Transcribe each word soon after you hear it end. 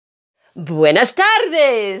Buenas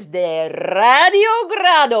tardes de Radio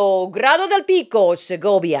Grado del Pico,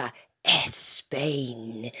 Segovia,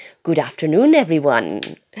 Spain. Good afternoon, everyone.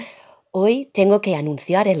 Hoy tengo que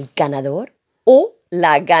anunciar el ganador o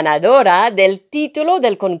la ganadora del título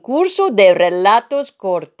del concurso de relatos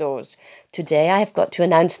cortos. Today I have got to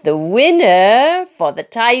announce the winner for the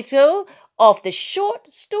title of the short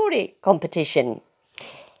story competition.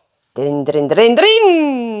 Drin, drin, drin,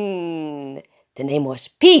 drin. Tenemos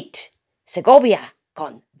Pete, Segovia,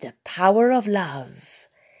 con The Power of Love.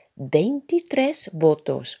 23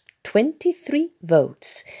 votos, 23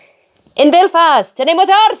 votes. En Belfast tenemos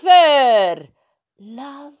Arthur.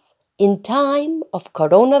 Love in Time of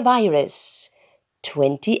Coronavirus.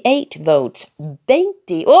 28 votes,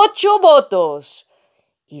 28 votos.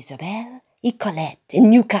 Isabel y Colette in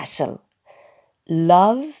Newcastle.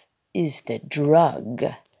 Love is the Drug.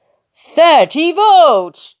 30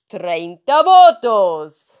 votes, 30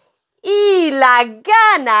 votos. Y la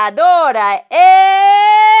ganadora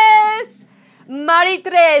es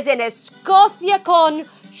Marie-Thérèse en Escocia con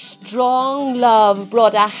Strong Love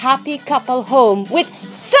Brought a Happy Couple Home with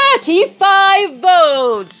 35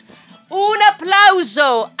 votes. Un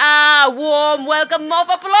aplauso, a warm welcome of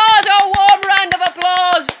applause, a warm round of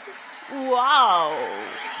applause. Wow.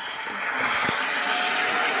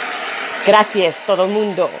 Gracias todo el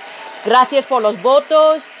mundo. Gracias por los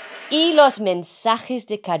votos y los mensajes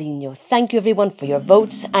de cariño. Thank you everyone for your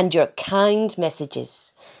votes and your kind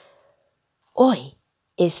messages. Hoy,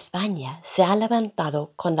 España se ha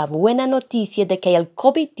levantado con la buena noticia de que el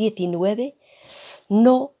COVID-19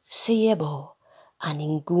 no se llevó a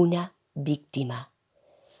ninguna víctima.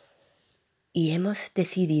 Y hemos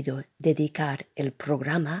decidido dedicar el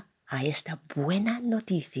programa a esta buena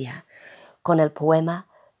noticia con el poema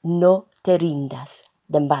No te rindas,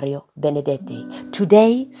 de Mario Benedetti.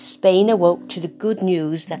 Today, Spain awoke to the good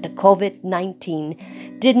news that the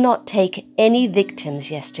COVID-19 did not take any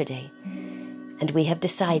victims yesterday. And we have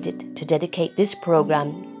decided to dedicate this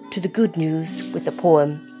program to the good news with the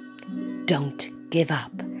poem Don't Give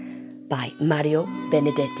Up by Mario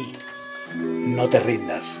Benedetti. No te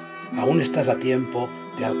rindas. Aún estás a tiempo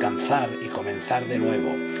de alcanzar y comenzar de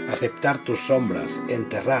nuevo, aceptar tus sombras,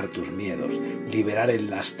 enterrar tus miedos, liberar el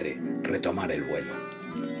lastre, retomar el vuelo.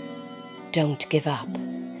 Don't give up.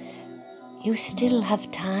 You still have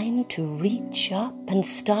time to reach up and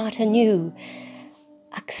start anew.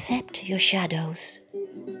 Accept your shadows.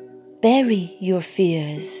 Bury your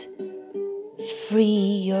fears.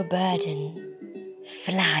 Free your burden.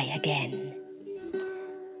 Fly again.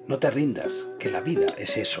 No te rindas, que la vida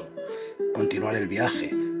es eso. Continuar el viaje,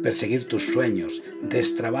 perseguir tus sueños,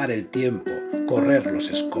 destrabar el tiempo, correr los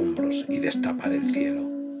escombros y destapar el cielo.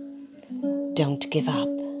 Don't give up.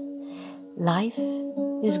 Life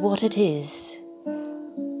is what it is.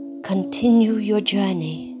 Continue your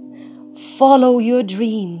journey. Follow your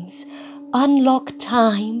dreams. Unlock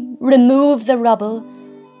time. Remove the rubble.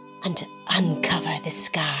 And uncover the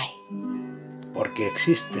sky. Porque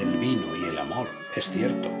existe el vino y el amor, es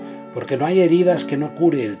cierto. Porque no hay heridas que no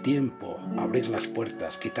cure el tiempo. Abrir las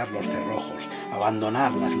puertas, quitar los cerrojos,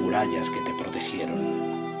 abandonar las murallas que te protegieron.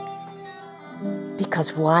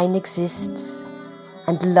 Because wine exists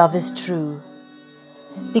and love is true.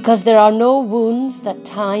 Because there are no wounds that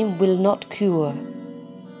time will not cure.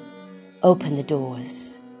 Open the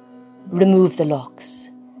doors. Remove the locks.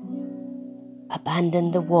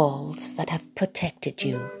 Abandon the walls that have protected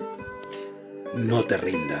you. No te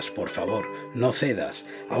rindas, por favor, no cedas,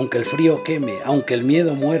 aunque el frío queme, aunque el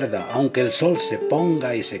miedo muerda, aunque el sol se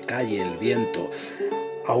ponga y se calle el viento,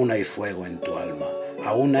 aún hay fuego en tu alma,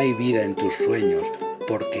 aún hay vida en tus sueños,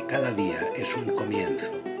 porque cada día es un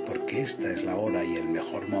comienzo, porque esta es la hora y el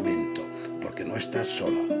mejor momento, porque no estás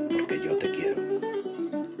sola, porque yo te quiero.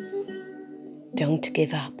 Don't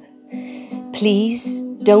give up. Please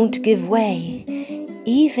don't give way,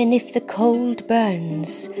 even if the cold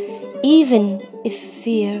burns. Even if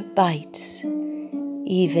fear bites,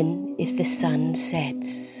 even if the sun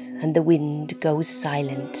sets and the wind goes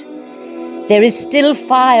silent, there is still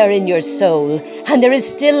fire in your soul and there is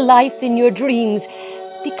still life in your dreams,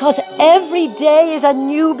 because every day is a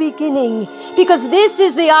new beginning, because this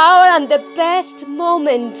is the hour and the best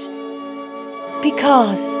moment,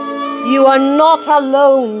 because you are not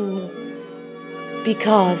alone,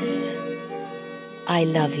 because I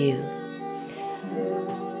love you.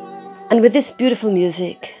 And with this beautiful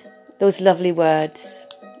music, those lovely words,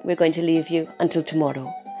 we're going to leave you until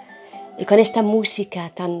tomorrow. Y con esta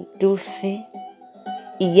música tan dulce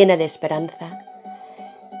y llena de esperanza,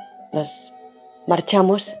 nos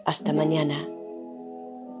marchamos hasta mañana.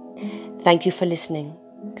 Thank you for listening.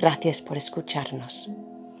 Gracias por escucharnos.